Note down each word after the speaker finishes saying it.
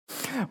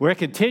We're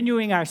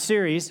continuing our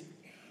series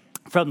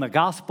from the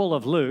Gospel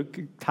of Luke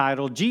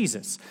titled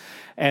Jesus.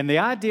 And the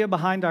idea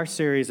behind our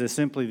series is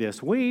simply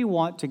this. We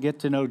want to get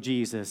to know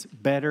Jesus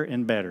better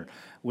and better.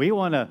 We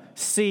want to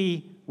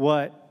see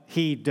what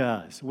he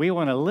does. We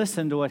want to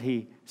listen to what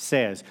he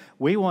says.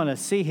 We want to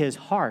see his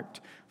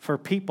heart for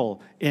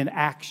people in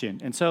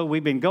action. And so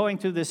we've been going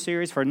through this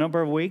series for a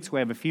number of weeks. We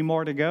have a few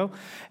more to go.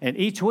 And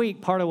each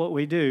week, part of what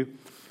we do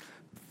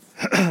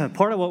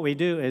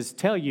is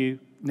tell you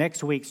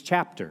next week's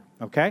chapter,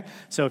 okay?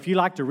 So if you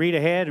like to read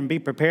ahead and be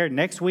prepared,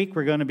 next week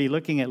we're going to be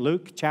looking at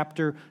Luke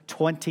chapter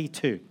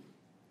 22.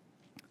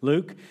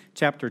 Luke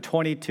chapter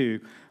 22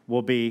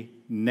 will be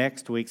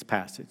next week's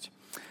passage.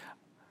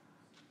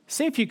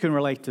 See if you can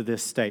relate to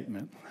this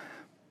statement.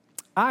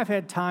 I've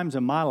had times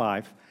in my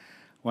life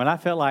when I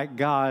felt like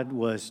God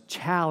was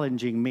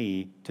challenging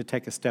me to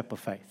take a step of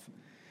faith.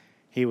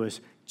 He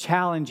was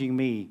challenging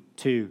me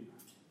to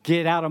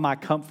get out of my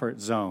comfort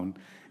zone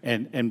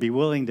and be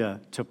willing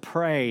to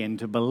pray and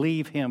to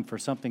believe him for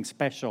something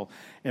special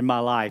in my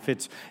life.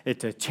 It's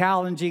a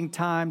challenging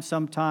time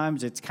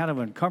sometimes. It's kind of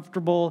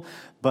uncomfortable,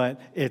 but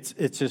it's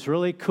just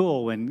really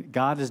cool when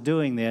God is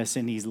doing this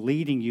and he's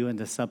leading you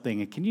into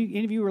something. And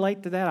any of you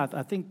relate to that?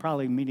 I think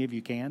probably many of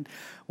you can.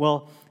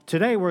 Well,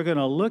 today we're going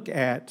to look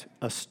at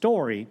a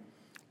story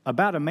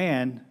about a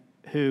man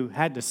who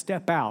had to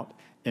step out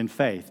in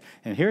faith.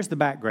 And here's the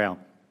background.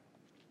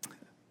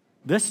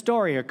 This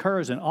story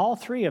occurs in all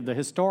three of the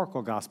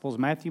historical Gospels,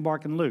 Matthew,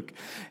 Mark, and Luke.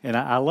 And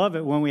I love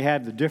it when we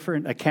have the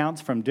different accounts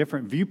from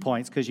different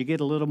viewpoints because you get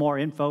a little more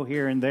info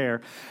here and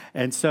there.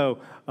 And so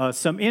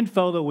some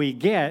info that we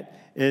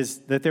get is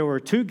that there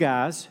were two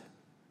guys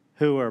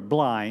who are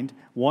blind.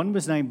 One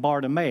was named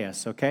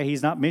Bartimaeus, okay?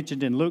 He's not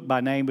mentioned in Luke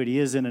by name, but he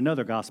is in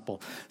another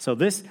gospel. So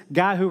this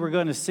guy who we're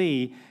going to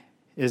see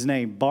is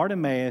named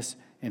Bartimaeus,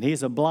 and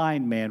he's a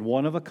blind man,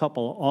 one of a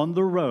couple on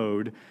the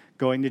road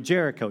going to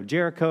Jericho.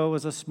 Jericho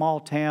was a small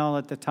town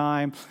at the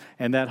time,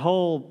 and that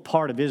whole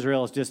part of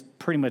Israel is just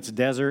pretty much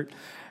desert.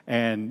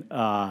 And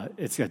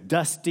it's a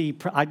dusty,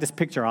 I just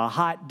picture a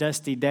hot,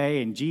 dusty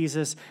day, and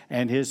Jesus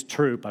and his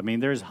troop. I mean,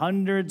 there's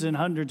hundreds and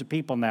hundreds of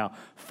people now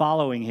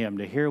following him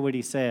to hear what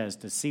he says,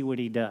 to see what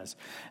he does.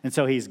 And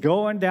so he's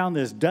going down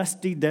this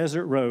dusty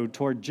desert road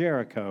toward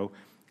Jericho,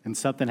 and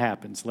something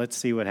happens. Let's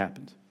see what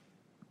happens.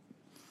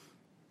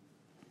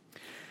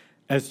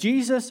 As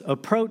Jesus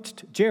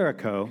approached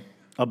Jericho,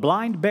 a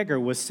blind beggar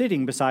was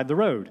sitting beside the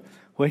road.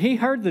 When he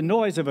heard the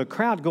noise of a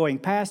crowd going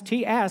past,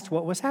 he asked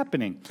what was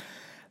happening.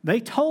 They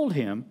told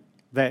him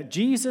that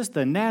Jesus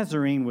the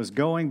Nazarene was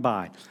going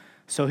by.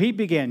 So he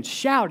began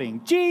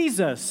shouting,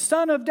 "Jesus,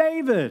 Son of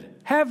David,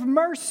 have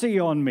mercy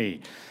on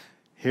me."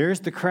 Here's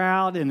the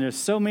crowd, and there's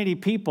so many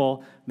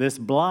people. This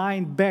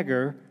blind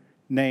beggar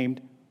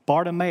named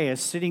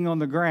Bartimaeus sitting on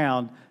the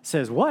ground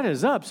says, "What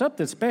is up?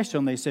 Something special."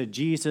 And they said,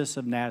 "Jesus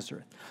of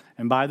Nazareth."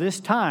 And by this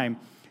time,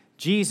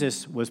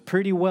 Jesus was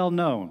pretty well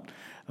known.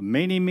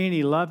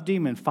 Many loved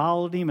him and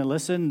followed him and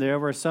listened. There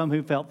were some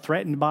who felt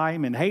threatened by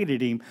him and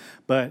hated him.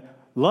 But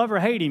love or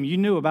hate him, you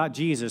knew about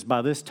Jesus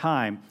by this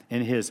time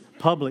in his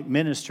public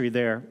ministry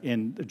there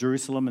in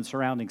Jerusalem and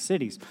surrounding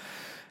cities.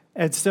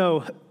 And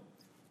so,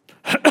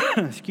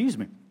 excuse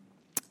me.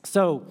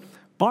 So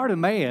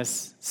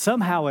Bartimaeus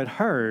somehow had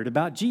heard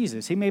about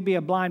Jesus. He may be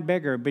a blind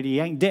beggar, but he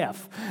ain't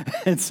deaf.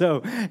 And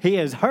so he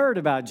has heard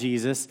about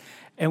Jesus.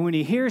 And when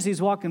he hears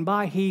he's walking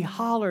by, he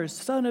hollers,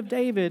 "Son of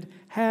David,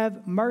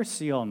 have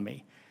mercy on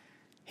me."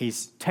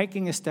 He's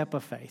taking a step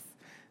of faith.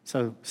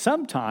 So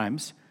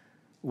sometimes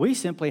we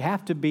simply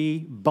have to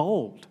be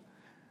bold.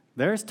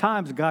 There's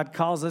times God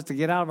calls us to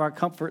get out of our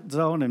comfort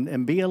zone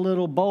and be a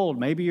little bold.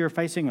 Maybe you're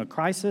facing a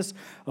crisis,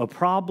 a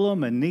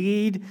problem, a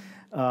need.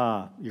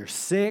 You're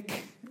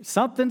sick.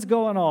 Something's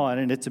going on,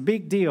 and it's a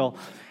big deal.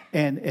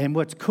 And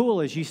what's cool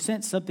is you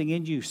sense something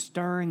in you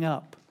stirring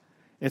up.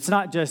 It's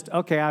not just,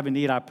 okay, I have a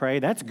need, I pray.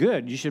 That's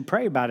good. You should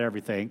pray about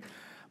everything.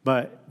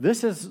 But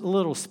this is a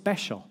little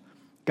special.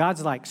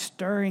 God's like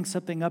stirring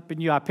something up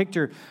in you. I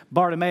picture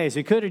Bartimaeus.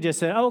 He could have just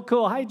said, "Oh,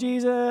 cool, hi,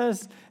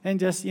 Jesus,"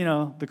 and just,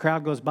 the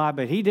crowd goes by,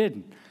 but he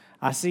didn't.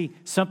 I see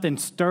something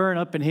stirring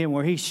up in him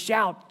where he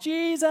shouts,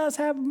 "Jesus,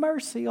 have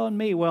mercy on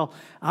me." Well,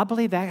 I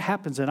believe that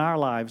happens in our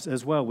lives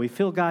as well. We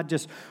feel God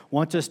just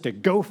wants us to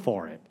go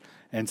for it.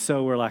 And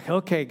so we're like,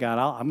 "Okay, God,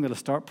 I'm going to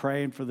start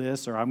praying for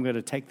this, or I'm going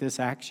to take this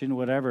action,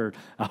 whatever.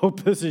 I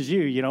hope this is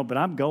you, but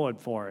I'm going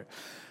for it."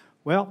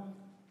 Well,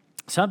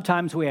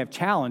 sometimes we have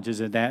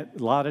challenges in that.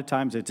 A lot of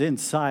times it's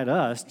inside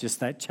us, just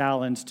that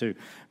challenge to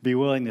be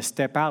willing to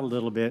step out a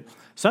little bit.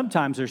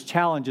 Sometimes there's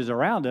challenges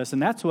around us,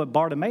 and that's what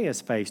Bartimaeus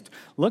faced.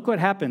 Look what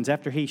happens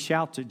after he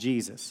shouts at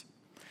Jesus.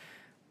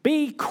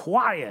 "Be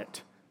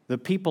quiet," the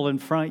people in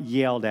front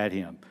yelled at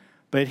him.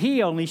 But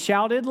he only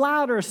shouted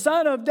louder,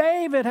 "Son of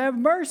David, have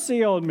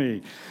mercy on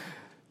me."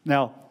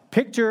 Now,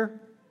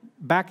 picture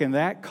back in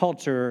that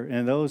culture,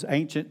 in those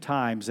ancient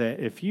times, that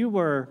if you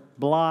were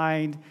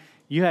blind,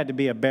 You had to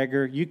be a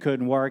beggar. You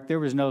couldn't work. There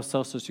was no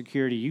Social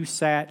Security. You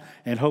sat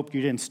and hoped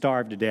you didn't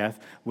starve to death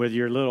with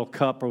your little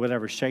cup or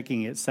whatever,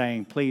 shaking it,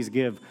 saying, please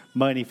give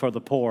money for the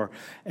poor.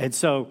 And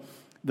so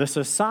the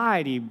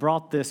society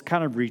brought this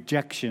kind of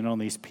rejection on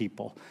these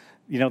people.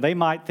 You know, they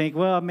might think,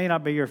 well, it may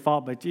not be your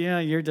fault, but, you know,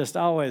 you're just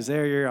always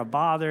there. You're a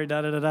bother,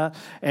 da-da-da-da.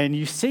 And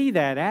you see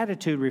that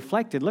attitude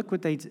reflected. Look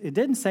what it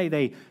didn't say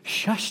they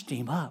shushed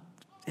him up.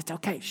 It's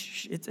okay.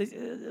 It's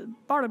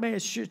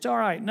Bartimaeus, it's all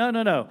right.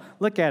 No.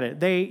 Look at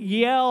it. They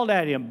yelled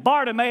at him,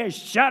 Bartimaeus,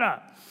 shut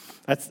up.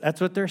 That's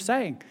what they're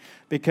saying,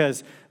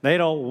 because they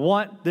don't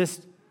want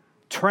this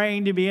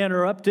train to be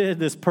interrupted,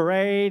 this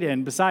parade.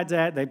 And besides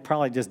that, they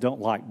probably just don't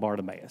like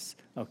Bartimaeus.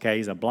 Okay,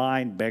 he's a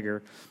blind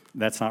beggar.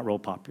 That's not real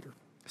popular.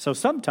 So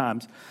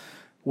sometimes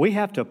we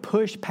have to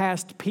push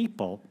past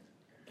people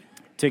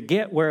to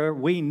get where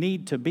we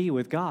need to be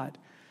with God.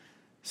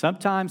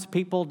 Sometimes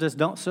people just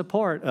don't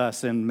support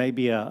us in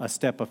maybe a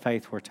step of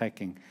faith we're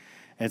taking.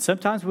 And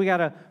sometimes we got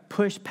to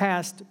push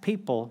past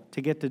people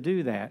to get to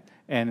do that.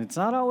 And it's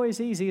not always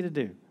easy to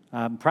do.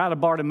 I'm proud of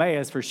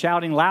Bartimaeus for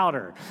shouting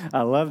louder.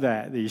 I love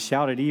that. He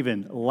shouted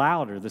even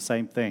louder, the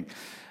same thing.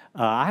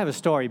 I have a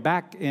story.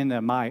 Back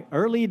in my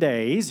early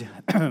days,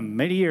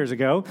 many years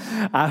ago,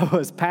 I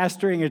was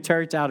pastoring a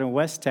church out in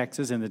West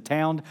Texas in the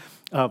town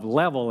of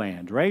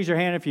Levelland. Raise your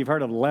hand if you've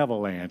heard of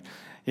Levelland.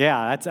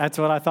 Yeah, that's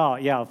what I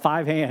thought. Yeah,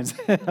 5 hands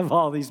of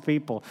all these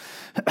people.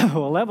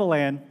 Well,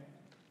 Levelland,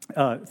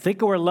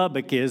 think of where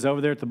Lubbock is over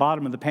there at the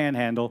bottom of the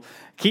Panhandle.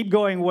 Keep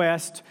going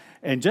west.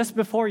 And just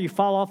before you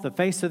fall off the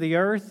face of the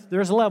earth,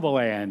 there's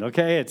Levelland,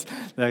 okay? It's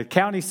the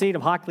county seat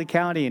of Hockley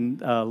County,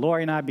 and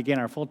Lori and I began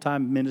our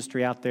full-time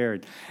ministry out there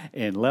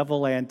in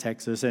Levelland,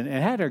 Texas, and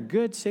it had a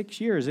good 6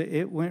 years.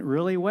 It went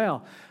really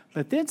well.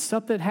 But then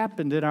something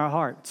happened in our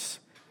hearts,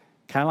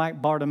 kind of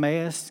like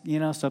Bartimaeus, you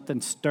know,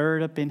 something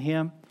stirred up in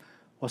him.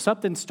 Well,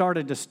 something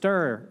started to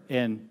stir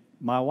in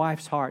my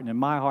wife's heart and in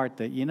my heart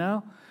that, you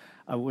know,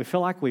 we feel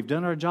like we've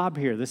done our job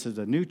here. This is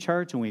a new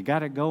church, and we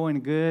got it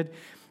going good.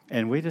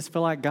 And we just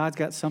feel like God's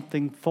got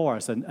something for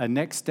us, a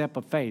next step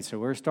of faith. So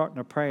we're starting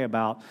to pray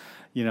about,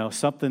 you know,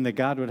 something that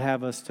God would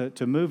have us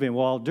to move in.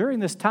 Well, during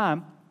this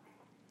time,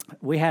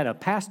 we had a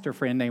pastor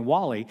friend named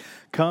Wally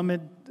come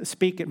and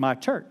speak at my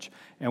church.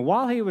 And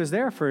while he was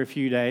there for a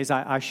few days,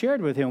 I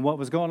shared with him what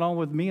was going on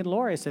with me and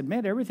Lori. I said,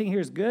 man, everything here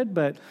is good,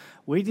 but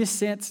we just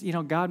sense, you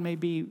know, God may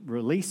be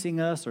releasing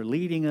us or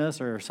leading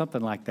us or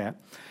something like that.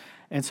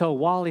 And so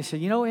Wally said,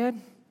 you know, Ed,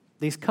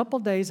 these couple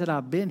days that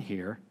I've been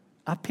here,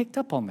 I picked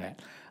up on that.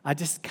 I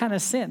just kind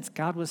of sensed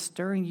God was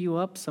stirring you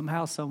up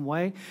somehow, some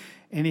way.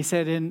 And he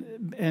said,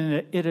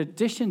 in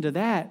addition to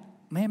that,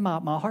 man,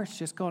 my heart's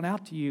just going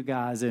out to you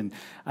guys. And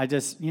I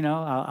just, you know,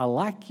 I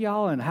like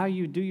y'all and how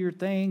you do your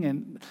thing.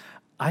 And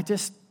I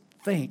just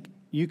think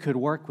you could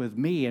work with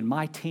me and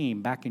my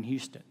team back in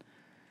Houston.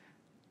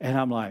 And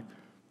I'm like,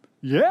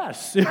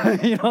 yes,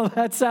 you know,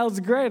 that sounds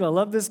great. I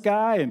love this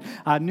guy. And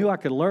I knew I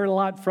could learn a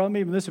lot from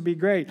him. And this would be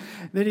great.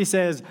 Then he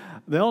says,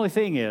 the only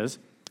thing is,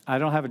 I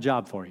don't have a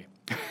job for you.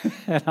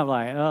 And I'm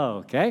like,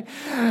 oh, okay.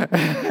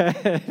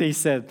 And he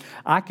said,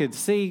 I could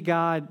see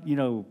God, you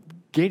know,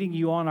 getting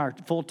you on our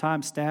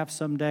full-time staff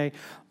someday,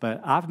 but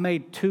I've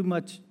made too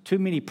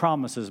many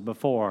promises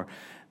before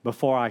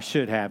I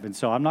should have. And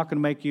so I'm not going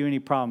to make you any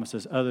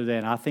promises other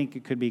than I think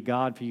it could be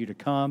God for you to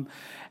come.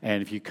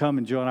 And if you come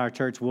and join our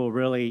church, we'll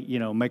really, you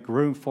know, make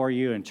room for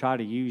you and try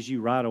to use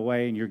you right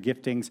away in your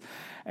giftings.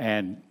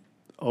 And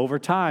over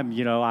time,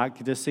 you know, I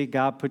could just see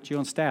God put you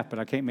on staff, but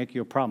I can't make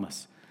you a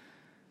promise.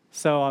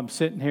 So I'm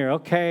sitting here,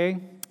 okay,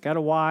 got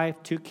a wife,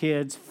 2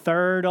 kids,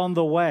 3rd on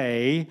the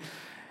way,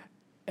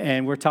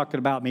 and we're talking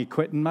about me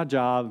quitting my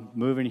job,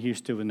 moving to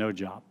Houston with no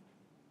job,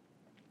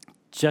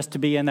 just to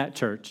be in that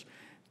church,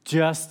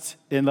 just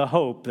in the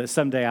hope that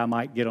someday I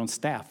might get on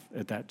staff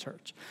at that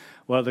church.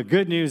 Well, the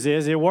good news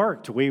is it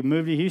worked. We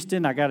moved to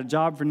Houston. I got a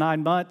job for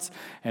 9 months,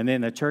 and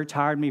then the church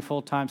hired me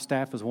full-time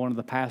staff as one of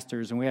the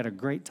pastors, and we had a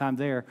great time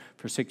there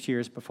for 6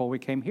 years before we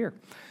came here.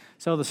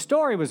 So the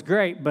story was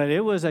great, but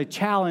it was a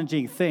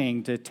challenging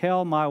thing to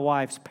tell my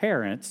wife's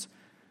parents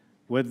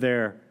with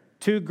their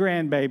 2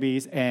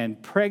 grandbabies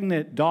and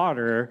pregnant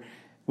daughter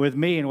with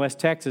me in West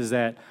Texas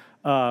that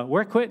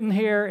we're quitting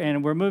here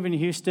and we're moving to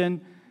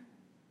Houston,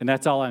 and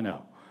that's all I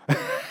know.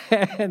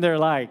 And they're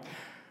like,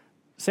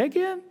 say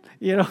again?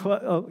 You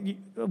know,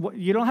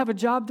 you don't have a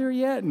job there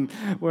yet? And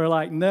we're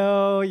like,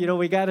 no, you know,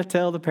 we got to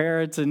tell the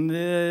parents, and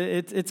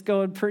it's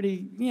going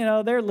pretty, you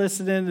know, they're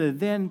listening. And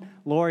then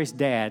Lori's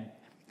dad,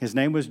 his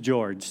name was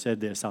George, said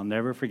this. I'll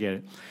never forget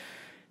it.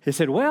 He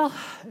said, well,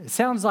 it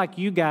sounds like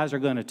you guys are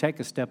going to take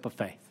a step of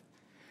faith.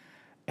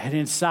 And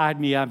inside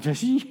me, I'm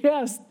just,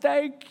 yes,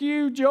 thank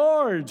you,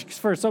 George,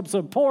 for some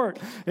support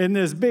in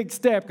this big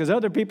step, because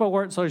other people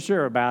weren't so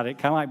sure about it,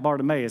 kind of like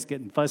Bartimaeus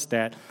getting fussed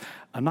at.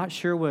 I'm not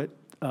sure what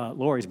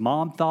Lori's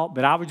mom thought,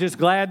 but I was just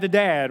glad the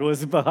dad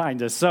was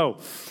behind us. So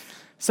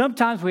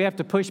sometimes we have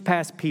to push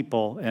past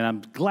people, and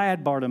I'm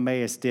glad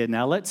Bartimaeus did.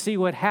 Now let's see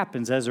what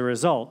happens as a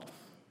result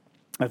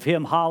of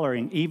him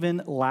hollering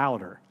even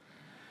louder.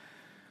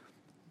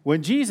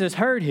 When Jesus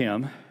heard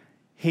him,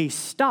 he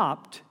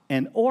stopped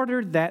and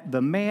ordered that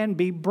the man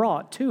be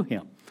brought to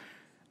him.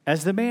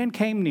 As the man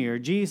came near,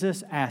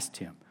 Jesus asked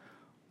him,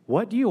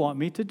 "What do you want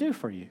me to do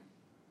for you?"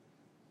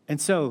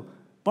 And so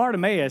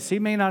Bartimaeus, he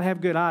may not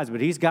have good eyes,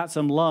 but he's got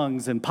some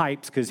lungs and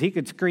pipes because he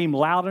could scream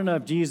loud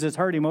enough. Jesus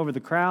heard him over the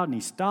crowd, and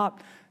he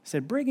stopped,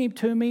 said, "Bring him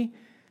to me."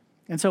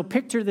 And so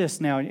picture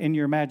this now in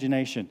your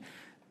imagination.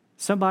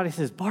 Somebody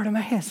says,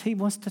 "Bartimaeus, he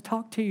wants to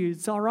talk to you.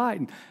 It's all right."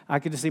 And I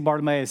could just see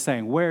Bartimaeus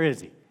saying, "Where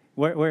is he?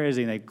 Where is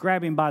he?" And they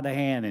grab him by the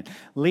hand and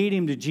lead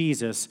him to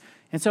Jesus.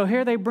 And so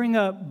here they bring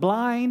up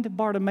blind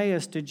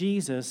Bartimaeus to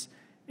Jesus,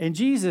 and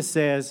Jesus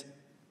says,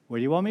 "What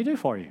do you want me to do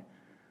for you?"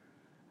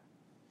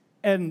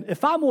 And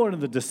if I'm one of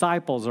the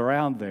disciples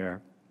around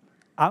there,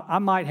 I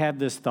might have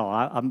this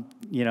thought.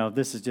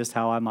 This is just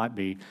how I might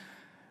be.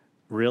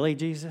 Really,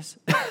 Jesus?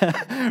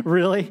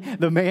 Really?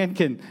 The man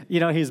can,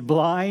 he's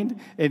blind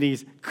and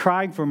he's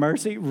crying for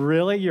mercy.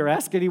 Really? You're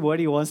asking him what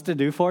he wants to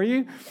do for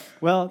you?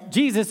 Well,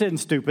 Jesus isn't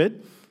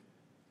stupid.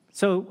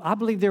 So I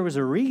believe there was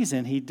a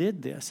reason he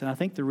did this. And I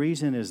think the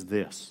reason is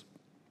this.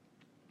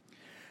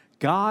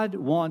 God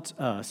wants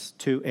us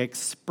to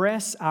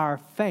express our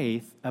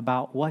faith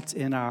about what's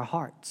in our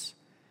hearts.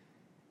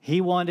 He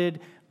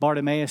wanted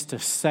Bartimaeus to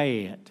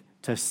say it,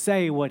 to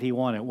say what he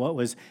wanted, what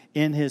was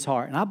in his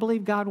heart. And I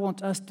believe God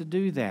wants us to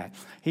do that.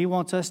 He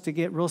wants us to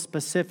get real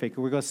specific.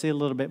 We're going to see a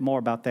little bit more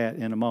about that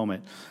in a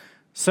moment.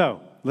 So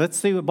let's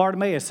see what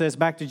Bartimaeus says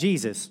back to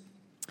Jesus.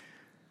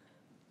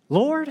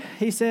 "Lord,"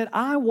 he said,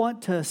 "I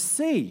want to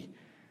see."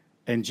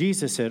 And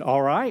Jesus said,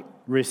 "All right,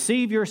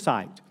 receive your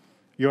sight.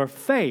 Your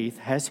faith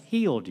has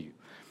healed you."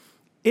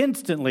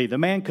 Instantly, the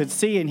man could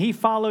see, and he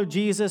followed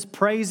Jesus,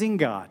 praising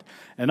God.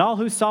 And all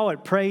who saw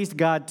it praised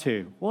God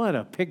too. What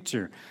a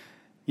picture.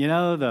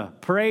 The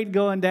parade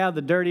going down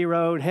the dirty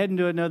road, heading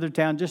to another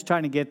town, just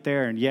trying to get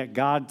there, and yet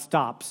God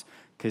stops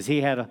because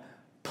he had a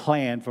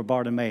plan for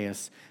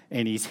Bartimaeus,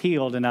 and he's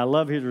healed. And I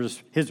love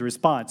his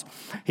response.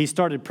 He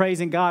started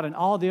praising God, and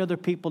all the other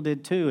people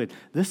did too. And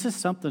this is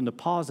something to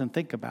pause and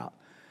think about.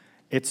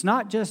 It's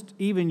not just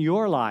even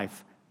your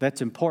life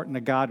that's important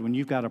to God when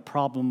you've got a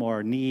problem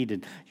or a need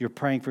and you're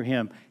praying for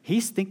him.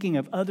 He's thinking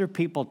of other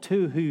people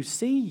too who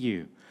see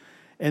you.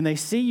 And they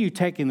see you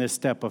taking this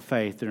step of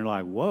faith, and they're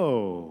like,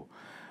 "Whoa."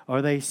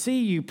 Or they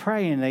see you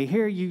praying, they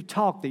hear you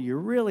talk that you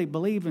really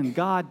believe in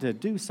God to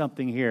do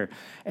something here.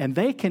 And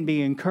they can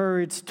be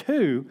encouraged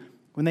too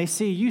when they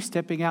see you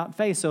stepping out in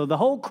faith. So the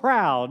whole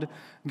crowd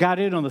got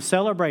in on the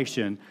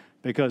celebration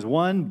because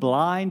one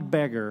blind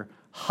beggar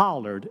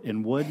hollered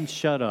and wouldn't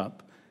shut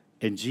up,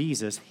 and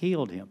Jesus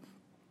healed him.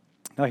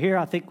 Now here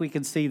I think we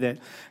can see that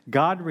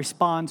God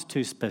responds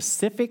to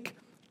specific,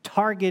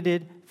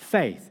 targeted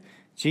faith.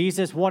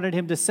 Jesus wanted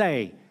him to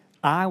say,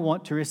 "I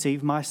want to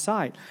receive my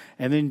sight."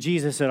 And then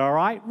Jesus said, "All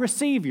right,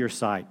 receive your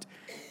sight."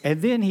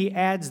 And then he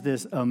adds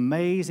this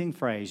amazing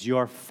phrase,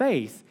 "Your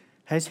faith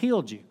has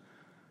healed you."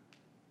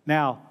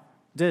 Now,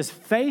 does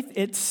faith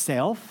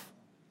itself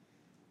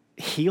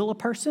heal a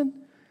person?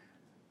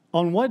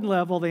 On one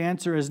level, the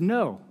answer is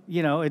no.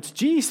 It's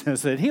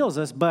Jesus that heals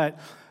us. But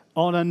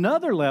on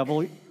another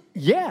level,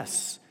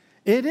 yes,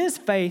 it is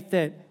faith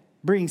that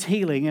brings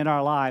healing in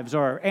our lives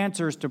or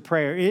answers to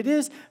prayer. It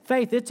is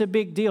faith. It's a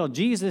big deal.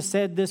 Jesus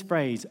said this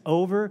phrase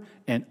over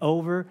and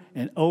over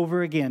and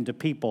over again to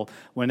people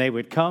when they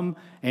would come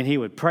and he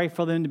would pray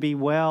for them to be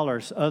well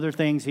or other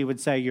things. He would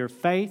say, "Your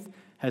faith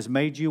has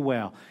made you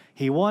well."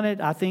 He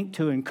wanted, I think,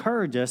 to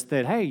encourage us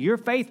that, hey, your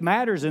faith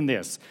matters in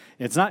this.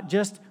 It's not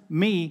just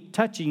me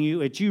touching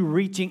you. It's you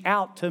reaching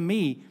out to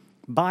me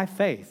by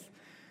faith.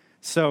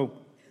 So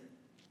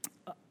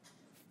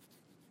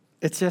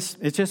It's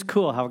just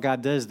cool how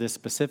God does this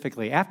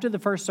specifically. After the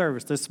first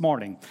service this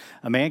morning,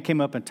 a man came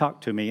up and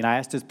talked to me, and I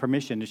asked his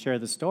permission to share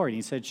the story. And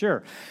he said,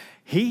 sure.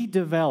 He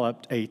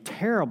developed a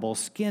terrible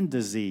skin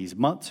disease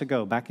months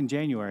ago, back in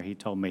January, he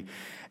told me.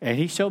 And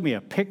he showed me a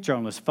picture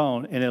on his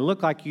phone, and it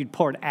looked like you'd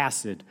poured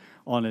acid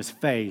on his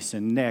face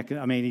and neck.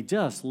 I mean, he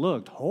just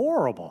looked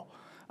horrible.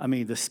 I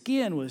mean, the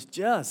skin was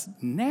just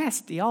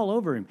nasty all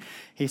over him.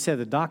 He said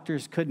the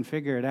doctors couldn't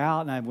figure it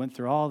out, and I went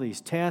through all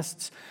these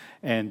tests.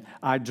 And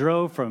I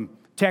drove from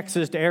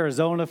Texas to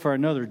Arizona for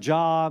another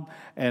job,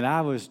 and I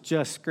was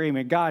just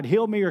screaming, "God,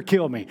 heal me or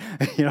kill me."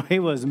 He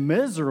was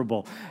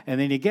miserable. And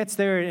then he gets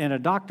there, and a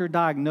doctor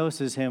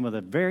diagnoses him with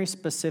a very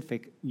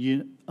specific,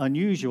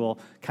 unusual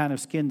kind of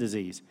skin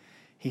disease.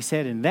 He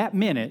said, in that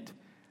minute,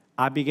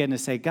 I began to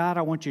say, "God,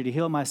 I want you to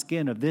heal my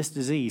skin of this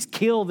disease.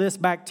 Kill this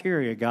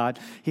bacteria, God."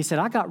 He said,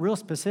 I got real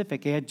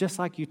specific, Ed, just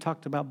like you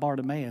talked about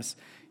Bartimaeus.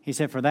 He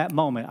said, for that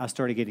moment, I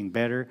started getting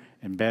better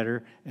and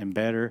better and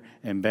better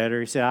and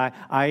better. He said,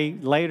 I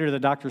later, the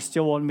doctor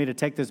still wanted me to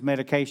take this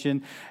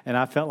medication, and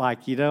I felt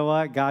like, you know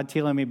what, God's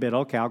healing me a bit.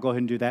 Okay, I'll go ahead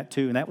and do that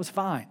too, and that was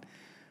fine.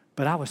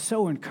 But I was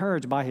so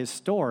encouraged by his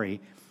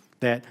story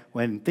that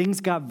when things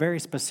got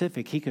very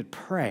specific, he could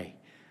pray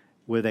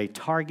with a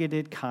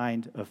targeted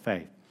kind of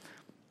faith.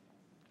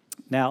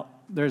 Now,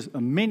 there's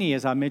many,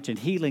 as I mentioned,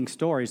 healing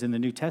stories in the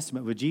New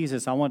Testament with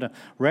Jesus. I want to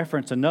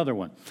reference another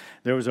one.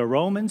 There was a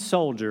Roman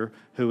soldier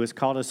who was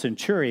called a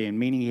centurion,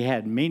 meaning he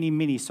had many,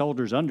 many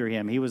soldiers under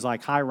him. He was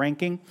like high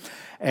ranking.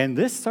 And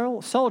this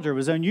soldier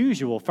was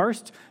unusual.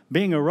 First,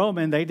 being a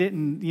Roman, they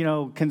didn't,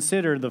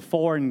 consider the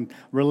foreign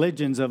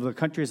religions of the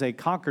countries they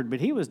conquered, but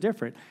he was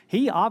different.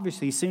 He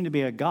obviously seemed to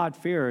be a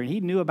God-fearer, and he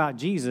knew about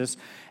Jesus,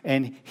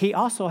 and he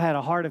also had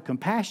a heart of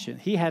compassion.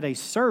 He had a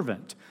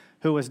servant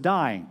who was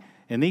dying.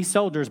 And these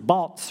soldiers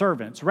bought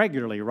servants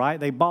regularly, right?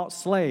 They bought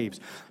slaves.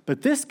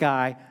 But this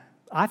guy,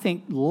 I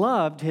think,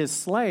 loved his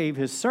slave,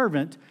 his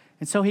servant.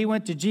 And so he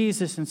went to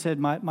Jesus and said,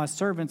 my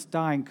servant's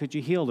dying. Could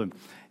you heal him?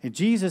 And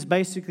Jesus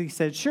basically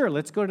said, sure,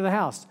 let's go to the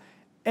house.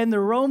 And the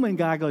Roman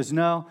guy goes,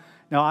 no,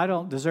 I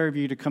don't deserve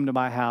you to come to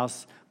my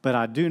house. But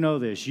I do know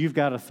this. You've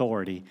got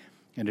authority.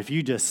 And if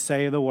you just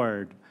say the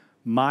word,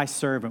 my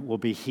servant will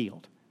be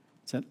healed.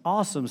 It's an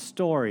awesome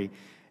story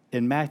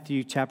in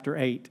Matthew chapter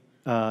 8.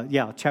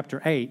 Chapter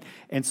 8.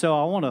 And so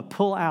I want to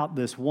pull out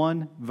this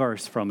one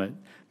verse from it.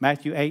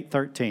 Matthew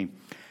 8:13.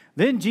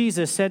 Then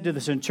Jesus said to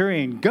the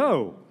centurion,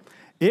 go,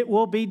 it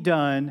will be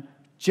done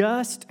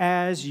just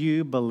as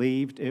you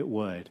believed it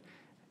would.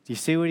 Do you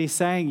see what he's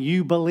saying?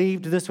 You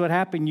believed this would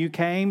happen. You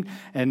came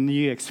and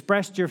you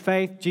expressed your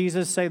faith.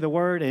 Jesus, say the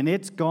word, and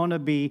it's going to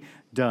be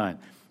done.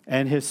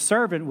 And his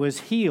servant was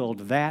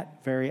healed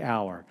that very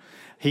hour.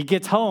 He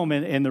gets home,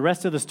 and the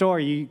rest of the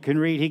story you can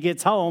read. He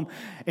gets home,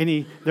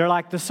 and they're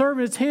like, the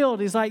servant is healed.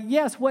 He's like,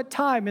 yes, what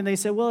time? And they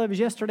said, well, it was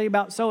yesterday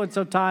about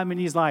so-and-so time. And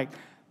he's like,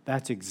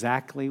 that's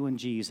exactly when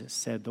Jesus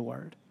said the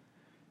word.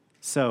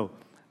 So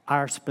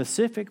our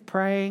specific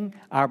praying,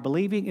 our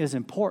believing is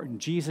important.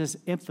 Jesus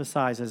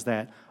emphasizes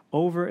that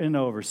over and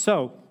over.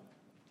 So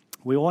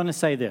we want to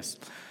say this,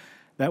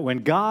 that when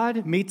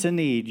God meets a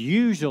need,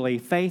 usually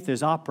faith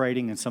is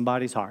operating in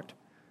somebody's heart.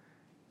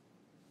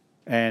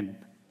 And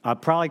I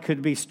probably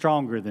could be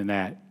stronger than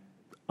that.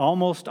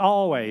 Almost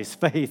always,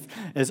 faith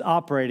is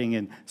operating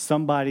in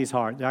somebody's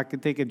heart. I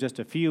can think of just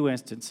a few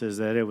instances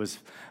that it was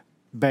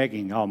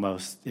begging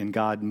almost, and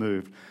God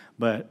moved.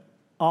 But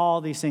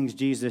all these things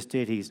Jesus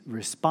did, he's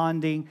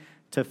responding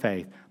to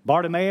faith.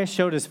 Bartimaeus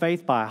showed his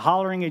faith by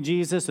hollering at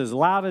Jesus as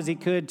loud as he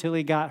could till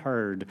he got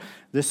heard.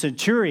 The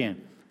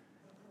centurion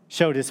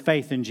showed his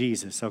faith in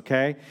Jesus,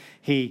 okay?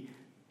 He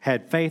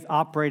had faith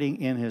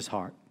operating in his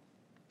heart.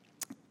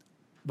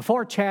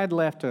 Before Chad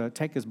left to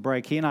take his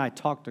break, he and I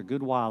talked a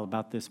good while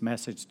about this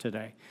message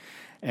today.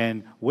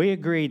 And we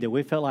agreed that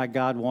we felt like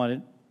God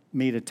wanted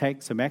me to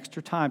take some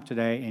extra time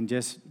today and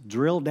just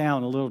drill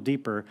down a little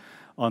deeper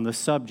on the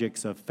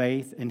subjects of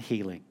faith and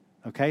healing.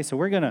 Okay, so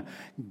we're going to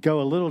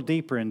go a little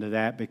deeper into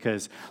that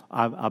because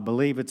I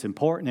believe it's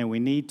important and we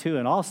need to.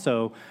 And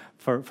also,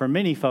 for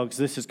many folks,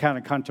 this is kind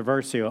of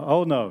controversial.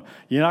 Oh, no,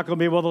 you're not going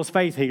to be one of those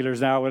faith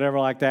healers now or whatever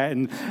like that.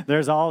 And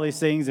there's all these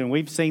things, and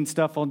we've seen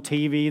stuff on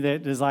TV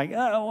that is like,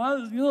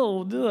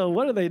 oh,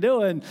 what are they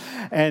doing?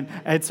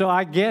 And so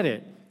I get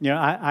it.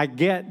 I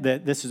get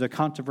that this is a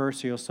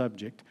controversial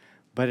subject.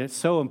 But it's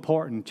so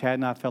important. Chad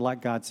and I felt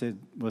like God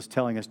was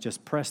telling us,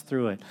 just press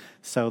through it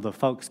so the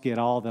folks get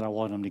all that I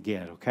want them to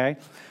get, okay?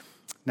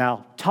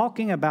 Now,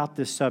 talking about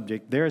this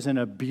subject, there's an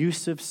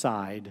abusive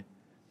side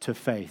to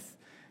faith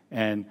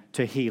and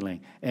to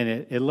healing. And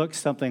it looks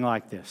something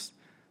like this.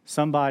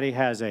 Somebody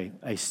has a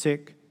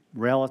sick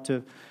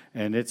relative,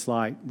 and it's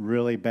like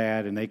really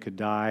bad, and they could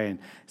die. And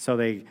so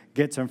they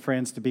get some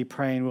friends to be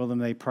praying with them.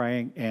 They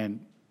praying,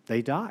 and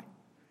they die.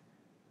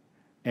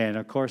 And,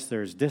 of course,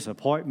 there's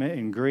disappointment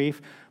and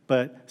grief.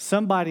 But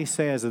somebody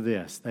says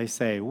this. They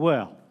say,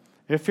 well,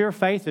 if your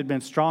faith had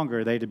been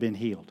stronger, they'd have been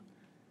healed.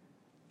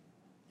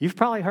 You've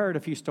probably heard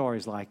a few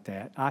stories like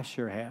that. I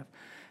sure have.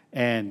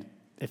 And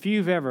if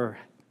you've ever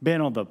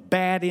been on the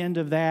bad end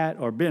of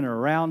that or been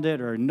around it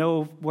or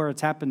know where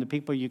it's happened to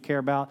people you care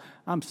about,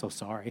 I'm so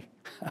sorry.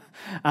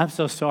 I'm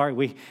so sorry.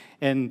 We,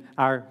 in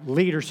our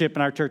leadership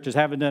in our churches,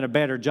 haven't done a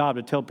better job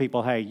to tell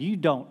people, hey, you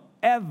don't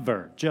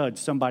ever judge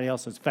somebody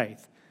else's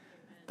faith.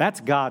 That's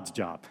God's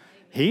job.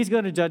 He's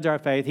going to judge our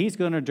faith. He's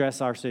going to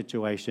address our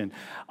situation.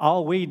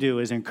 All we do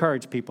is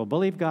encourage people,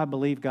 believe God,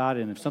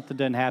 and if something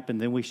doesn't happen,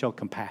 then we show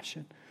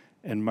compassion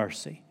and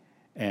mercy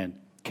and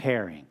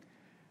caring.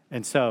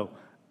 And so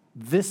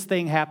this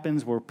thing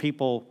happens where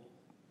people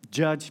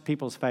judge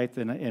people's faith,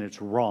 and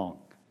it's wrong.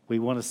 We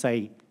want to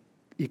say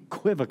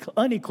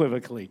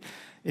unequivocally,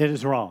 it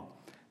is wrong.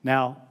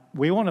 Now,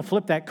 we want to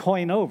flip that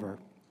coin over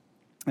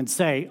and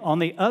say, on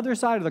the other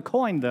side of the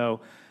coin,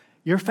 though,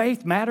 your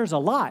faith matters a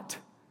lot.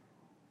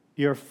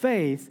 Your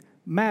faith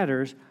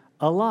matters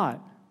a lot.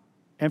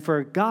 And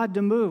for God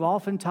to move,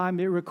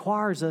 oftentimes it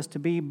requires us to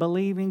be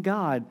believing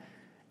God.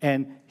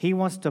 And He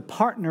wants to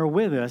partner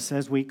with us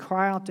as we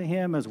cry out to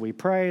Him, as we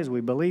pray, as we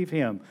believe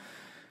Him.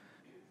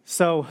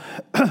 So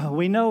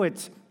we know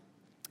it's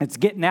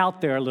getting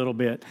out there a little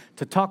bit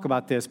to talk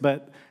about this,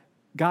 but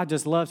God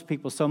just loves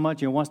people so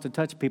much and wants to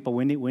touch people.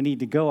 We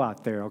need to go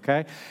out there,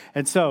 okay?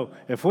 And so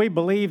if we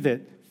believe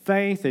that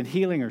faith and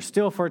healing are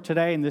still for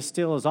today and this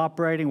still is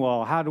operating,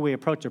 well, how do we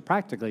approach it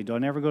practically? Do I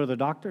never go to the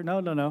doctor?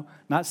 No.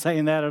 Not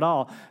saying that at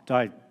all. Do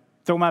I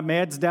throw my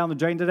meds down the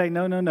drain today?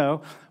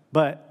 No.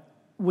 But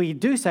we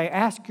do say,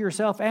 ask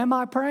yourself, am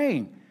I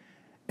praying?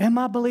 Am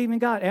I believing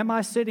God? Am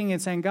I sitting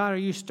and saying, God, are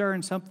you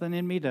stirring something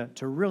in me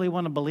to really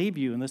want to believe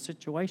you in this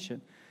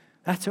situation?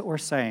 That's what we're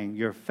saying.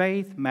 Your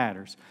faith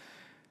matters.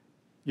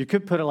 You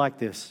could put it like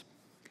this.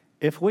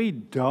 If we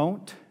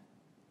don't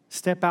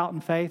step out in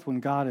faith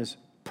when God is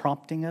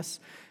prompting us,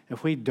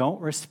 if we don't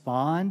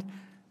respond,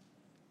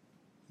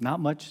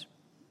 not much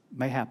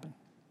may happen.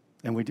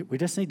 And we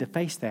just need to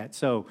face that.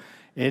 So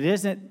it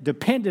isn't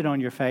dependent on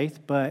your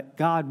faith, but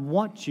God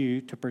wants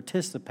you to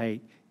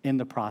participate in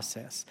the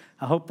process.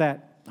 I hope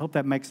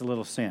that makes a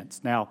little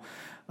sense. Now,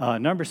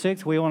 number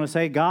 6, we want to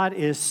say God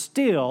is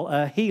still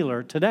a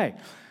healer today.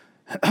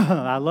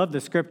 I love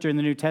the scripture in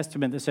the New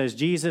Testament that says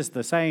Jesus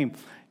the same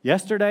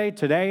yesterday,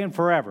 today, and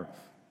forever.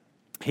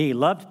 He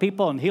loved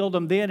people and healed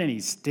them then, and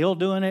he's still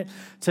doing it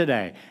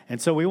today. And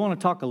so we want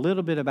to talk a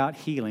little bit about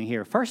healing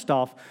here. First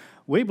off,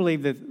 we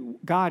believe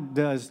that God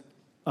does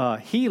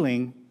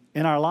healing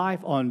in our life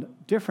on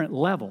different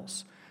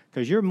levels,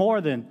 because you're more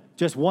than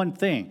just one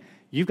thing.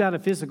 You've got a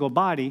physical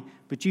body,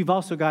 but you've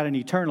also got an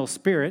eternal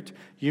spirit.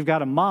 You've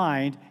got a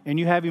mind, and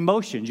you have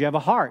emotions. You have a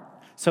heart,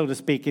 so to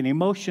speak, an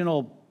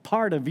emotional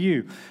part of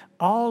you.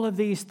 All of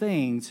these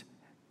things,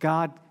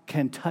 God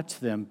can touch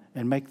them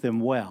and make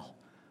them well.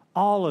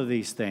 All of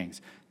these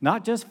things.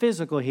 Not just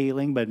physical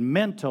healing, but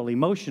mental,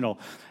 emotional.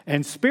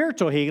 And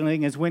spiritual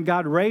healing is when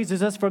God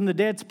raises us from the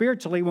dead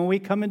spiritually, when we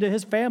come into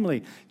his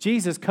family.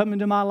 Jesus, come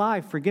into my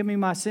life. Forgive me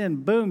my sin.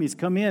 Boom, he's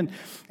come in.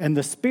 And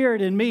the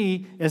spirit in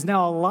me is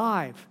now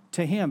alive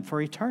to him for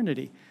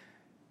eternity.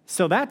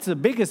 So that's the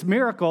biggest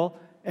miracle.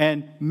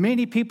 And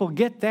many people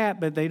get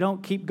that, but they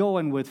don't keep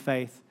going with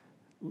faith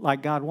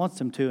like God wants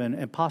them to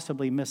and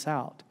possibly miss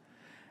out.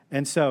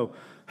 And so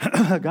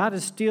God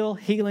is still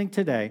healing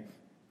today.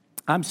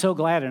 I'm so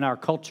glad in our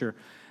culture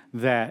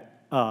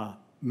that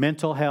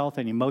mental health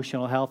and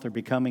emotional health are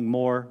becoming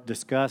more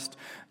discussed.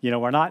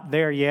 We're not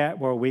there yet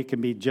where we can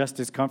be just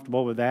as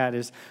comfortable with that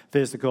as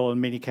physical in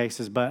many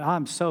cases, but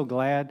I'm so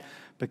glad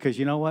because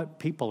you know what?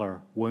 People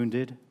are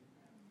wounded.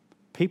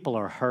 People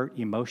are hurt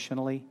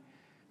emotionally.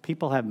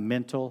 People have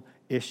mental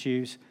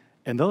issues,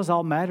 and those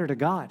all matter to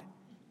God.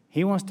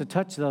 He wants to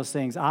touch those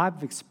things.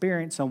 I've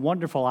experienced some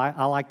wonderful,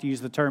 I like to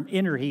use the term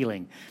inner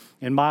healing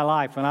in my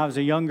life. When I was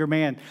a younger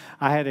man,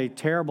 I had a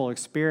terrible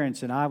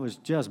experience and I was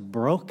just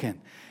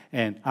broken.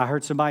 And I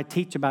heard somebody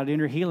teach about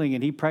inner healing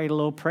and he prayed a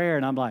little prayer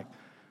and I'm like,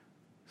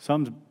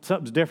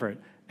 something's different.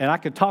 And I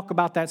could talk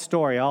about that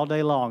story all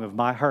day long of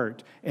my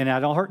hurt and I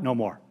don't hurt no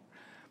more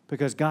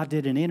because God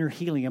did an inner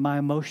healing in my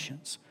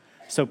emotions.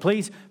 So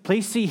please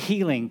see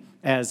healing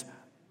as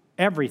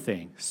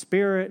everything,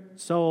 spirit,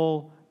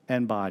 soul,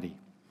 and body.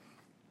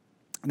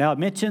 Now, I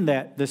mentioned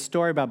that this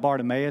story about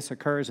Bartimaeus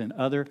occurs in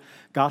other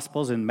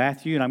Gospels in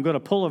Matthew, and I'm going to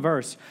pull a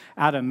verse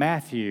out of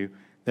Matthew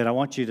that I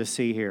want you to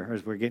see here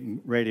as we're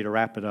getting ready to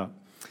wrap it up.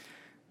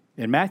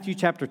 In Matthew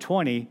chapter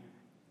 20,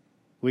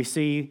 we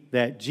see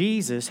that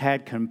Jesus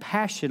had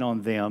compassion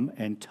on them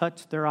and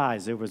touched their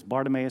eyes. There was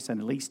Bartimaeus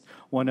and at least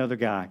one other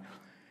guy.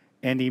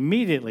 And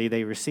immediately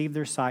they received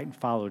their sight and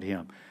followed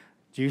him.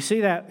 Do you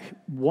see that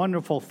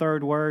wonderful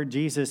third word?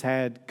 Jesus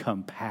had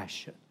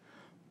compassion.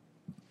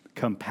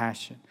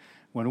 Compassion.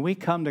 When we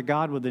come to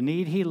God with a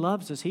need, he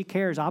loves us. He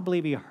cares. I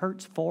believe he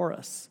hurts for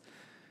us.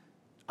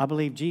 I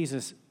believe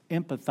Jesus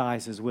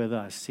empathizes with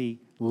us. He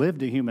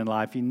lived a human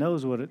life. He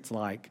knows what it's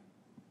like.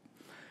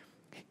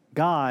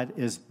 God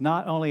is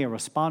not only a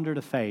responder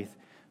to faith,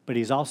 but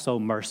he's also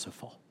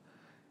merciful.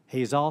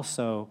 He's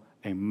also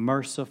a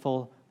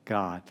merciful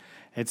God.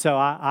 And so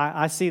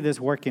I see this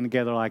working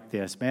together like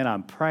this. Man,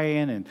 I'm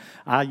praying, and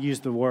I use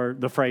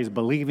the phrase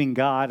believing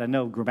God. I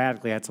know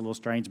grammatically that's a little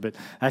strange, but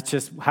that's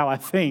just how I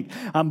think.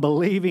 I'm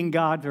believing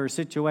God for a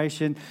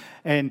situation,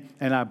 and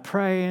I'm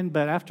praying,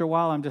 but after a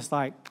while I'm just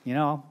like,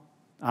 I'm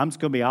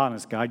just going to be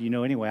honest, God,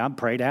 anyway, I'm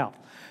prayed out.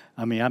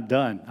 I mean, I'm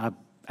done. I've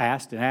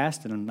asked,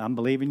 and I'm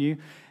believing you.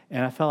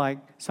 And I feel like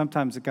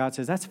sometimes God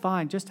says, that's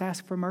fine, just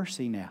ask for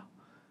mercy now.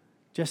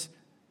 Just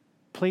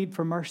plead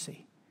for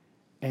mercy.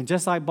 And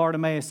just like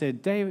Bartimaeus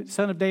said, David,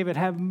 son of David,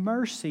 have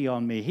mercy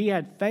on me. He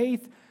had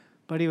faith,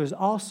 but he was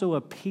also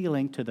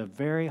appealing to the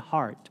very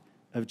heart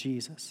of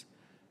Jesus.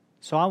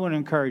 So I want to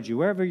encourage you,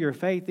 wherever your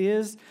faith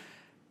is,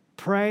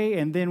 pray,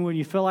 and then when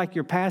you feel like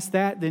you're past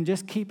that, then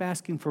just keep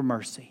asking for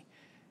mercy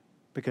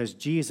because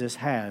Jesus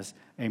has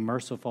a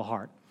merciful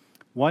heart.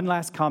 One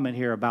last comment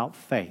here about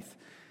faith.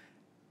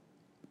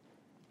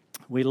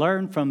 We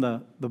learn from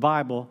the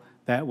Bible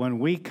that when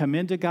we come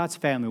into God's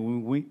family,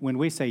 when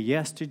we say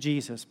yes to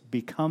Jesus,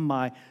 become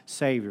my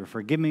Savior,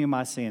 forgive me of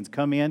my sins,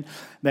 come in,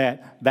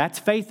 that's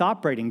faith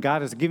operating.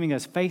 God is giving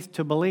us faith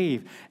to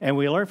believe. And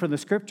we learn from the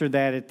Scripture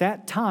that at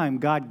that time,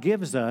 God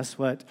gives us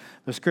what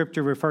the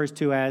Scripture refers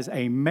to as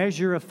a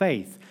measure of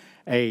faith,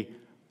 a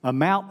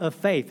amount of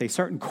faith, a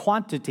certain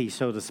quantity,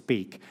 so to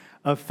speak,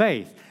 of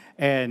faith.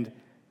 And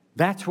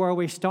that's where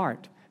we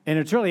start. And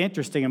it's really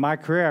interesting. In my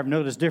career, I've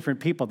noticed different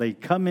people. They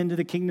come into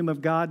the kingdom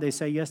of God. They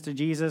say yes to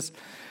Jesus.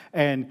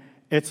 And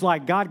it's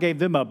like God gave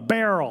them a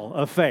barrel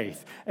of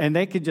faith. And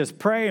they could just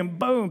pray and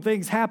boom,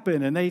 things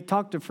happen. And they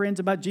talk to friends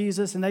about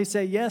Jesus and they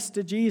say yes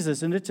to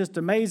Jesus. And it's just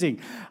amazing.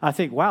 I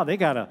think, wow, they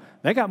got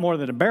more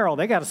than a barrel.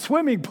 They got a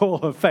swimming pool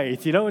of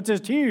faith. You know, it's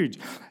just huge.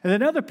 And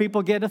then other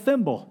people get a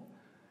thimble.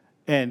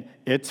 And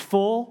it's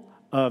full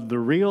of the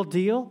real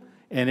deal.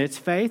 And it's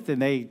faith.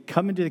 And they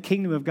come into the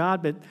kingdom of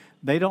God. But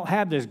they don't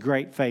have this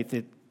great faith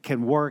that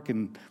can work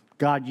and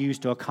God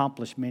used to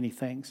accomplish many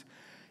things.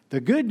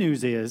 The good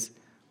news is,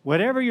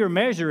 whatever your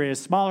measure is,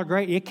 small or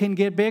great, it can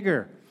get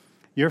bigger.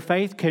 Your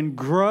faith can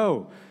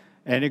grow.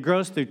 And it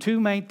grows through two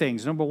main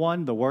things. Number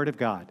one, the Word of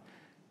God.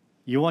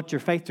 You want your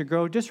faith to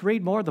grow? Just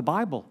read more of the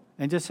Bible.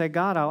 And just say,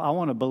 God, I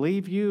want to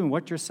believe you and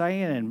what you're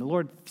saying. And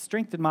Lord,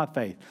 strengthen my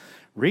faith.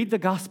 Read the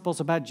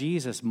Gospels about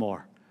Jesus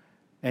more.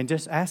 And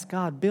just ask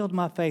God, build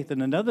my faith.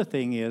 And another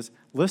thing is,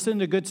 listen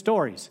to good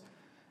stories.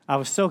 I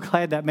was so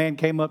glad that man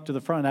came up to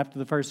the front after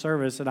the first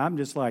service, and I'm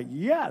just like,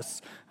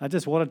 yes. I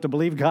just wanted to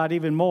believe God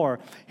even more,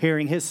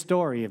 hearing his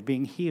story of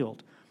being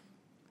healed.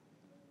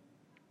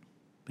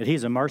 But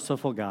he's a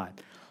merciful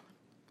God.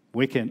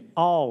 We can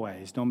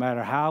always, no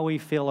matter how we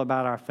feel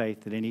about our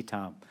faith at any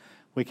time,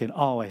 we can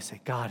always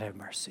say, God have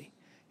mercy.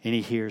 And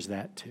he hears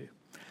that too.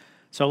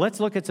 So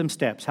let's look at some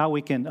steps, how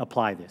we can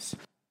apply this.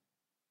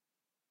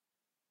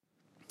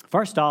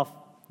 First off,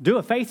 do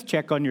a faith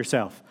check on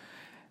yourself.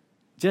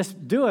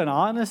 Just do an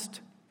honest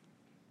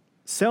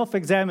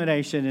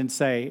self-examination and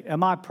say,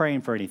 am I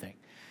praying for anything?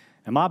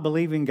 Am I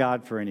believing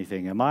God for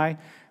anything? Am I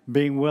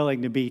being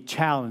willing to be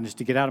challenged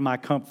to get out of my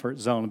comfort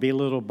zone and be a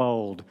little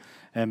bold?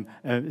 And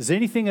is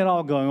anything at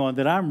all going on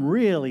that I'm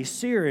really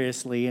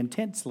seriously,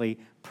 intensely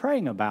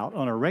praying about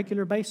on a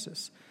regular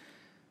basis?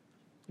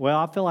 Well,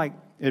 I feel like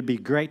it'd be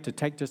great to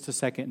take just a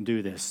second and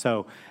do this.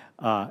 So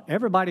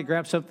everybody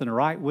grab something to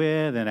write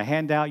with and a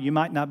handout. You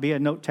might not be a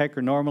note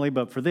taker normally,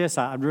 but for this,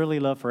 I'd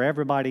really love for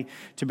everybody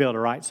to be able to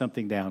write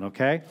something down,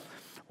 okay?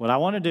 What I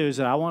want to do is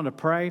that I want to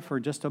pray for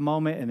just a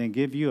moment and then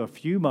give you a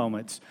few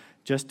moments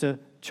just to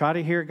try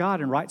to hear God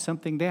and write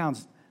something down,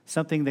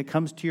 something that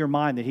comes to your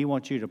mind that he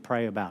wants you to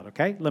pray about,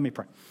 okay? Let me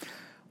pray.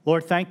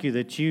 Lord, thank you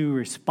that you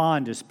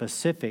respond to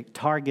specific,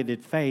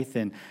 targeted faith,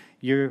 and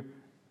your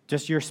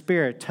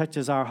Spirit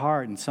touches our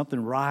heart and something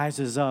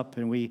rises up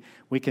and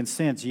we can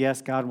sense, yes,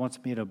 God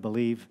wants me to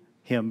believe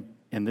him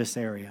in this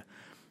area.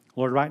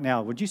 Lord, right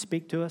now, would you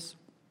speak to us?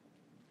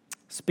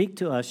 Speak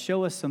to us.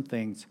 Show us some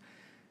things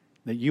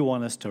that you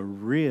want us to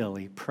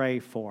really pray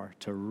for,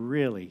 to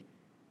really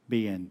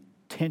be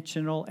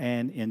intentional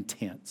and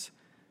intense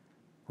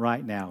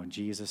right now in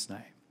Jesus' name.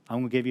 I'm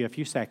going to give you a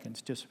few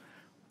seconds. Just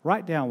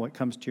write down what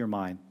comes to your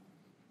mind.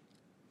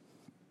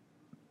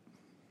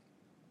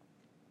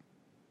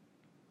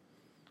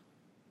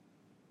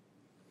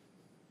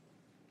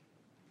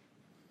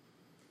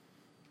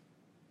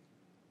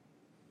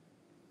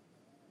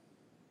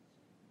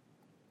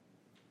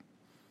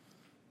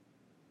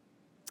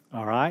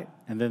 All right,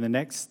 and then the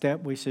next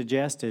step we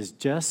suggest is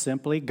just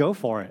simply go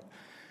for it.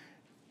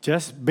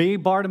 Just be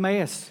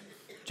Bartimaeus.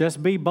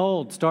 Just be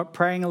bold. Start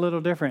praying a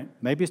little different.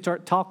 Maybe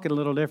start talking a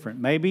little different.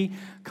 Maybe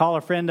call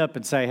a friend up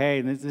and say,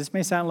 hey, this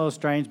may sound a little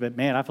strange, but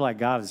man, I feel like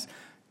God is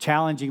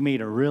challenging me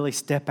to really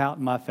step out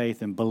in my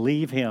faith and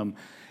believe him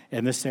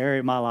in this area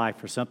of my life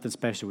for something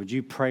special. Would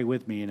you pray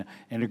with me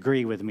and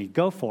agree with me?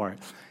 Go for it.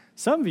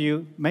 Some of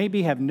you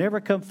maybe have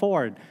never come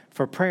forward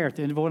for prayer at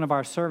the end of one of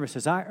our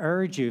services. I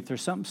urge you, if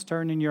there's something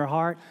stirring in your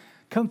heart,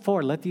 come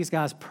forward. Let these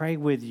guys pray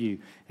with you.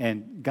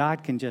 And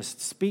God can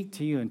just speak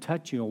to you and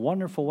touch you in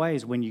wonderful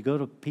ways when you go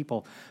to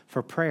people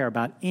for prayer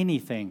about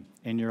anything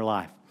in your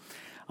life.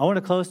 I want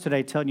to close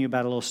today telling you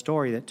about a little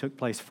story that took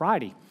place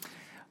Friday.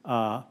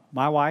 My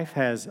wife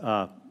has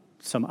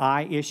some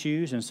eye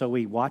issues, and so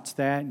we watched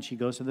that, and she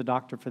goes to the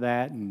doctor for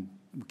that, and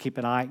keep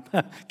an eye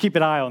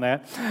on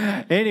that.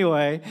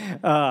 Anyway,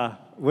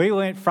 we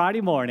went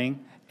Friday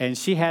morning, and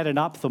she had an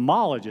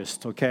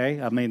ophthalmologist, okay?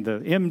 I mean, the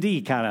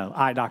MD kind of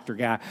eye doctor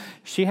guy.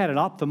 She had an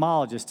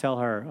ophthalmologist tell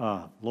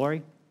her,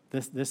 Lori,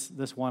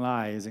 this one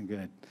eye isn't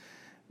good.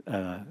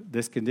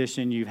 This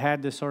condition, you've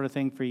had this sort of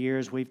thing for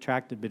years. We've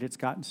tracked it, but it's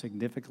gotten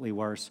significantly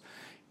worse.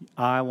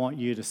 I want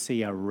you to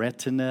see a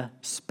retina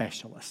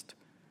specialist.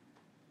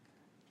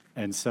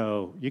 And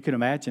so you can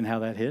imagine how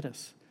that hit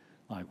us.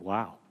 Like,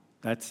 wow.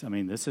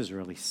 This is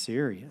really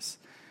serious.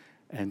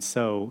 And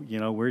so,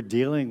 we're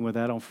dealing with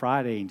that on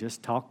Friday and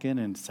just talking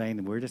and saying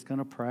that we're just going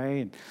to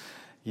pray. And,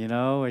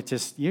 it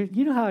just,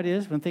 you know how it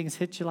is when things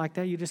hit you like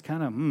that, you just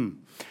kind of,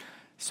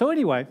 So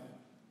anyway,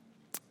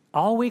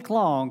 all week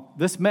long,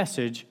 this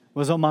message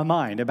was on my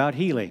mind about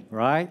healing,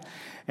 right?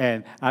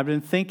 And I've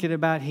been thinking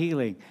about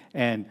healing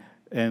and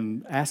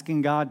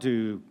asking God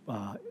to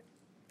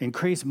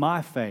increase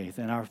my faith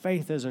and our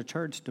faith as a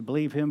church to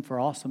believe him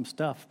for awesome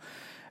stuff.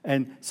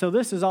 And so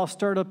this is all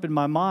stirred up in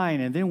my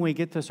mind, and then we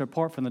get this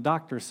report from the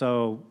doctor.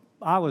 So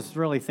I was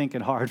really thinking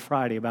hard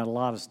Friday about a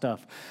lot of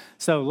stuff.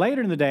 So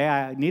later in the day,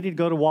 I needed to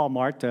go to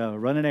Walmart to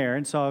run an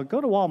errand. So I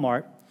go to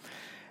Walmart,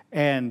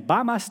 and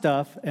buy my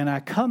stuff, and I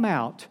come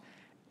out,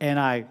 and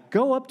I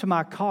go up to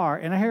my car,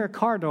 and I hear a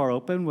car door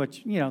open,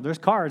 which, there's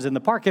cars in the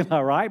parking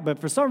lot, right? But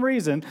for some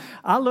reason,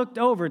 I looked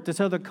over at this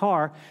other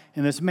car,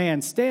 and this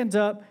man stands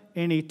up,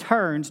 and he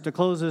turns to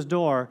close his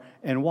door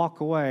and walk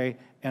away,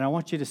 and I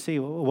want you to see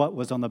what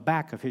was on the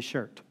back of his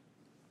shirt.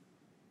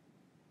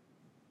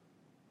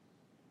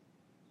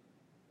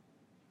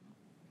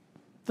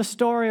 The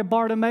story of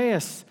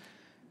Bartimaeus.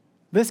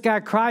 This guy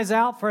cries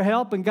out for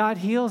help, and God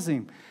heals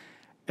him.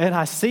 And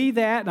I see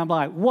that, and I'm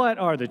like, what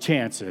are the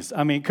chances?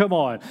 I mean, come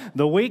on.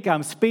 The week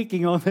I'm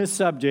speaking on this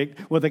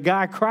subject with a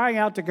guy crying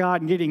out to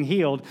God and getting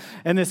healed,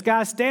 and this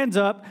guy stands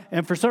up,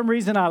 and for some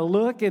reason I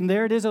look, and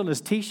there it is on his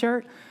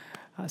T-shirt.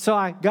 So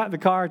I got in the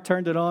car,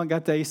 turned it on,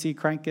 got the AC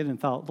cranking, and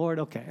thought, Lord,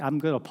 okay, I'm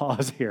going to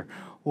pause here.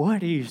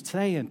 What are you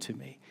saying to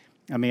me?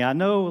 I mean, I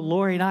know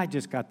Lori and I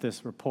just got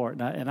this report,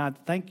 and I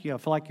thank you. I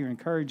feel like you're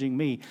encouraging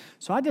me.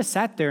 So I just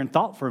sat there and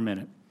thought for a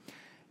minute.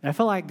 And I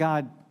feel like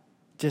God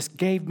just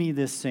gave me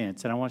this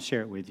sense, and I want to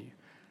share it with you.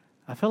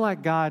 I feel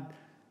like God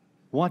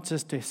wants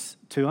us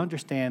to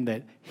understand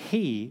that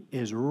He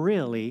is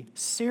really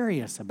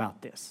serious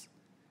about this.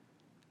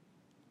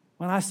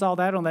 When I saw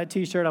that on that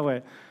T-shirt, I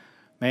went,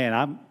 man,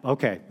 I'm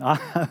okay.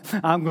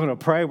 I'm going to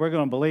pray. We're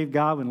going to believe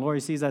God. When Lori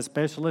sees that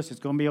specialist, it's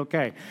going to be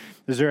okay.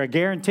 Is there a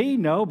guarantee?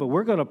 No, but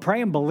we're going to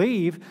pray and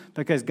believe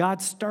because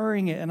God's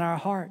stirring it in our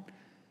heart.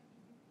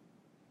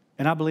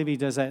 And I believe He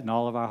does that in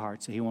all of our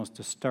hearts. He wants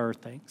to stir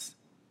things.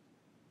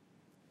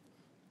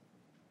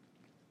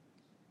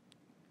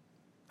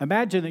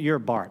 Imagine that you're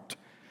Bart.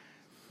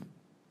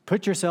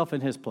 Put yourself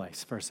in his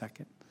place for a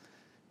second.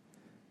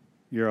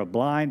 You're a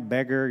blind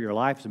beggar. Your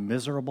life's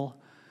miserable.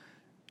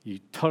 You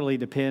totally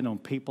depend on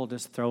people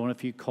just throwing a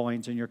few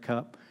coins in your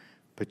cup.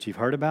 But you've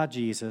heard about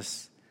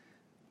Jesus.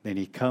 Then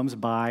He comes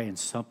by and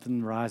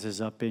something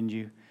rises up in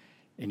you.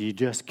 And you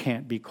just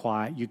can't be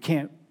quiet. You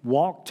can't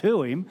walk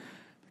to Him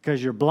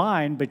because you're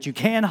blind, but you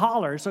can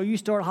holler. So you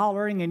start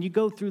hollering and you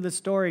go through the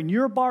story. And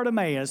you're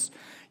Bartimaeus.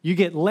 You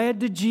get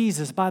led to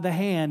Jesus by the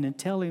hand and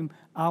tell Him,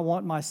 I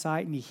want my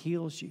sight, and He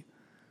heals you.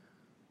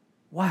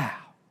 Wow.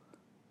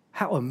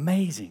 How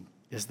amazing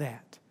is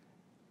that?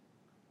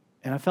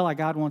 And I feel like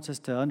God wants us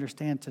to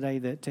understand today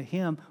that to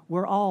Him,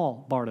 we're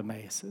all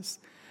Bartimaeuses.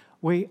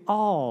 We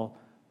all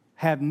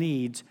have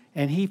needs,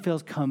 and He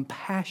feels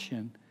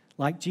compassion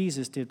like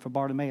Jesus did for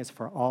Bartimaeus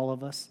for all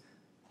of us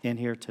in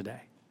here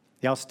today.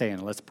 Y'all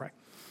stand, let's pray.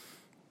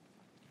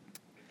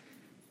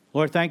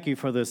 Lord, thank You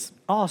for this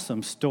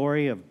awesome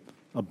story of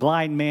a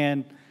blind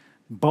man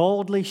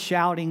boldly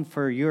shouting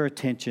for Your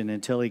attention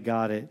until he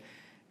got it,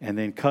 and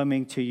then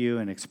coming to You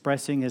and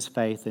expressing his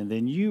faith, and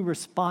then You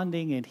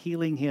responding and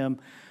healing him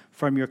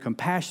from Your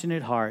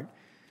compassionate heart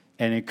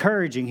and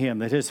encouraging him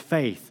that his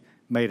faith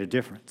made a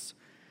difference.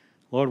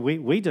 Lord,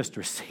 we just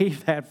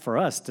receive that for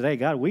us today.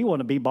 God, we want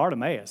to be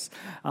Bartimaeus.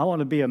 I want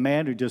to be a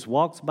man who just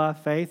walks by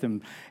faith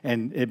and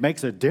it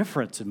makes a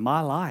difference in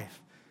my life.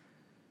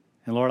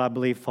 And Lord, I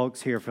believe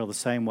folks here feel the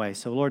same way.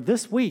 So Lord,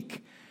 this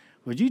week,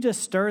 would You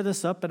just stir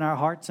this up in our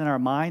hearts and our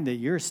mind that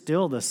You're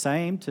still the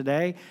same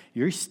today?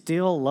 You're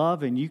still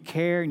love and You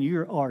care and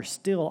You are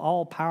still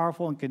all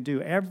powerful and can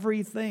do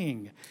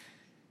everything.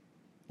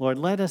 Lord,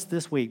 let us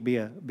this week be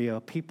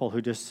a people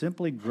who just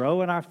simply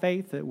grow in our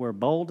faith, that we're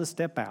bold to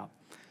step out.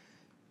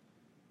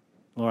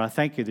 Lord, I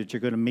thank You that You're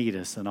going to meet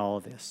us in all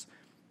of this.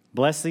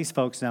 Bless these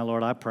folks now,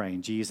 Lord, I pray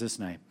in Jesus'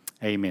 name.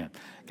 Amen.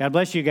 God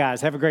bless you guys.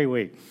 Have a great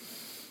week.